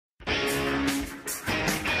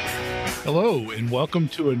Hello, and welcome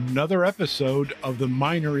to another episode of the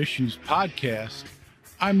Minor Issues Podcast.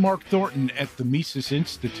 I'm Mark Thornton at the Mises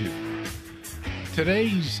Institute.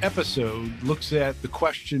 Today's episode looks at the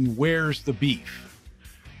question, where's the beef?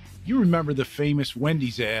 You remember the famous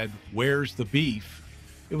Wendy's ad, Where's the Beef?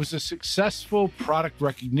 It was a successful product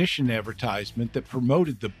recognition advertisement that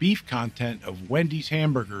promoted the beef content of Wendy's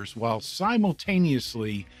hamburgers while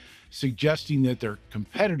simultaneously suggesting that their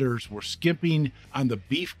competitors were skimping on the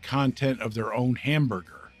beef content of their own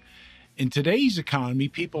hamburger. In today's economy,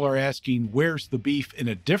 people are asking, where's the beef in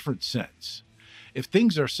a different sense? If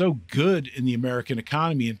things are so good in the American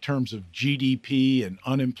economy in terms of GDP and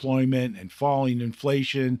unemployment and falling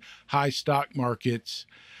inflation, high stock markets,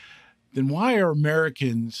 then why are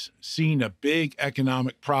Americans seeing a big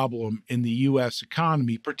economic problem in the U.S.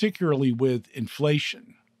 economy, particularly with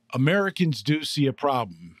inflation? Americans do see a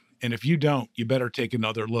problem. And if you don't, you better take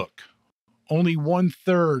another look. Only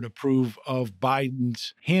 1/3 approve of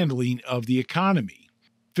Biden's handling of the economy.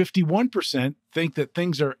 51% think that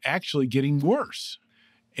things are actually getting worse.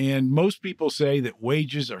 And most people say that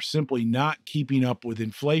wages are simply not keeping up with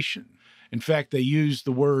inflation. In fact, they use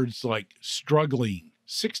the words like struggling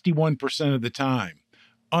 61% of the time,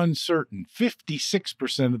 uncertain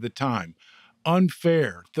 56% of the time,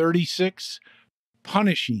 unfair 36%,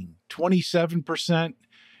 punishing 27%,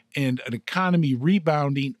 and an economy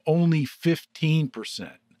rebounding only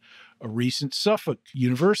 15%. A recent Suffolk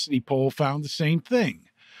University poll found the same thing.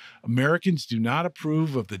 Americans do not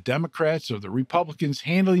approve of the Democrats or the Republicans'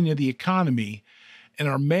 handling of the economy and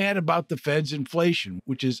are mad about the Fed's inflation,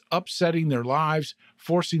 which is upsetting their lives,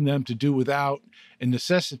 forcing them to do without, and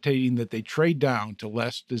necessitating that they trade down to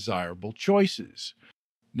less desirable choices.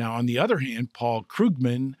 Now, on the other hand, Paul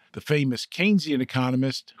Krugman, the famous Keynesian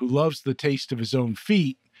economist who loves the taste of his own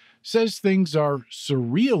feet, says things are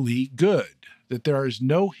surreally good, that there is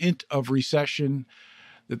no hint of recession,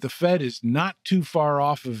 that the Fed is not too far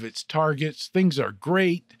off of its targets, things are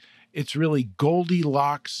great, it's really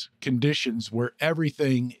Goldilocks conditions where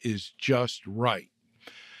everything is just right.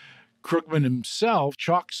 Krugman himself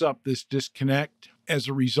chalks up this disconnect as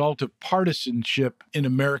a result of partisanship in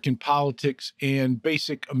American politics and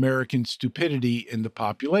basic American stupidity in the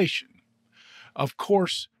population. Of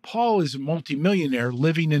course, Paul is a multimillionaire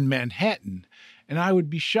living in Manhattan, and I would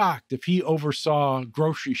be shocked if he oversaw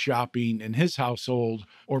grocery shopping in his household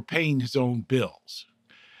or paying his own bills.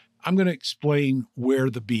 I'm going to explain where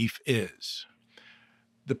the beef is.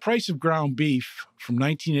 The price of ground beef from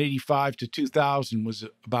 1985 to 2000 was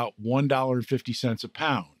about $1.50 a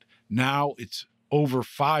pound. Now it's over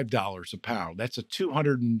 $5 a pound. That's a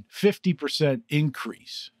 250%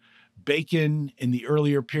 increase. Bacon in the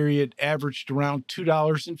earlier period averaged around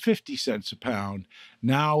 $2.50 a pound.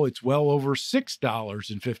 Now it's well over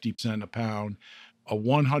 $6.50 a pound, a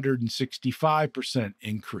 165%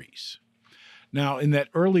 increase. Now, in that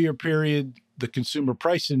earlier period, the consumer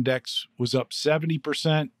price index was up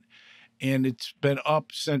 70%, and it's been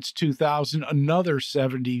up since 2000, another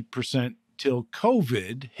 70% till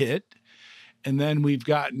COVID hit. And then we've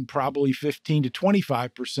gotten probably 15 to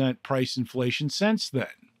 25% price inflation since then.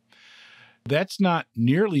 That's not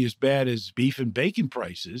nearly as bad as beef and bacon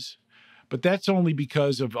prices, but that's only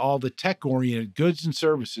because of all the tech-oriented goods and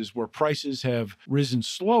services where prices have risen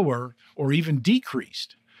slower or even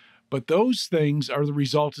decreased. But those things are the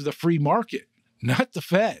result of the free market, not the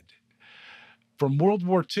Fed. From World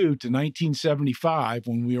War II to 1975,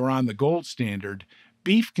 when we were on the gold standard,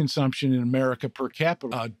 beef consumption in America per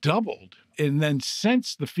capita doubled. And then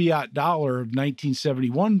since the fiat dollar of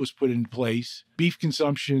 1971 was put in place, beef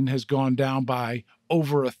consumption has gone down by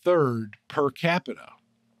over a third per capita.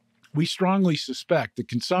 We strongly suspect that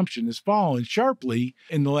consumption has fallen sharply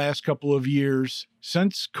in the last couple of years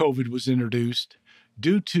since COVID was introduced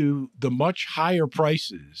due to the much higher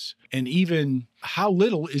prices and even how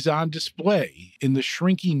little is on display in the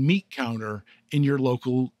shrinking meat counter in your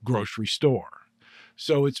local grocery store.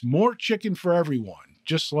 So it's more chicken for everyone,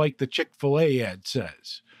 just like the Chick-fil-A ad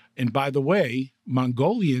says. And by the way,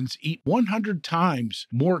 Mongolians eat 100 times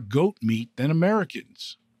more goat meat than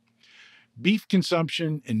Americans. Beef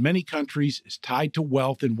consumption in many countries is tied to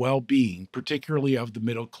wealth and well-being, particularly of the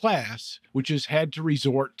middle class, which has had to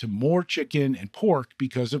resort to more chicken and pork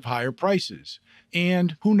because of higher prices.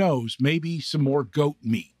 And who knows, maybe some more goat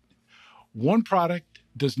meat. One product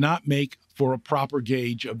does not make for a proper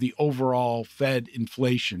gauge of the overall Fed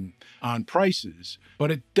inflation on prices,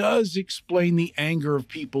 but it does explain the anger of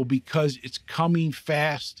people because it's coming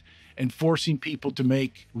fast and forcing people to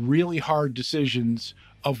make really hard decisions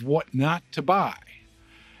of what not to buy.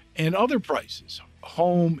 And other prices,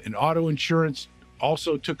 home and auto insurance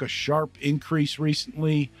also took a sharp increase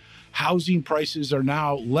recently. Housing prices are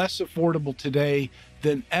now less affordable today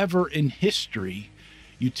than ever in history.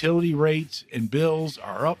 Utility rates and bills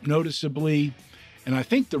are up noticeably, and I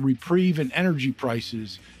think the reprieve in energy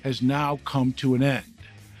prices has now come to an end.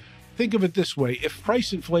 Think of it this way: if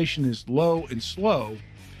price inflation is low and slow,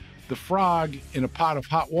 the frog in a pot of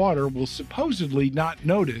hot water will supposedly not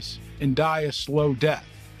notice and die a slow death.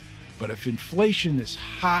 But if inflation is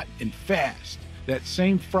hot and fast, that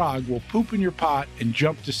same frog will poop in your pot and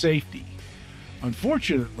jump to safety.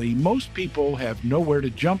 Unfortunately, most people have nowhere to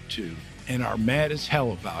jump to and are mad as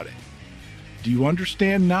hell about it. Do you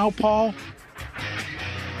understand now, Paul?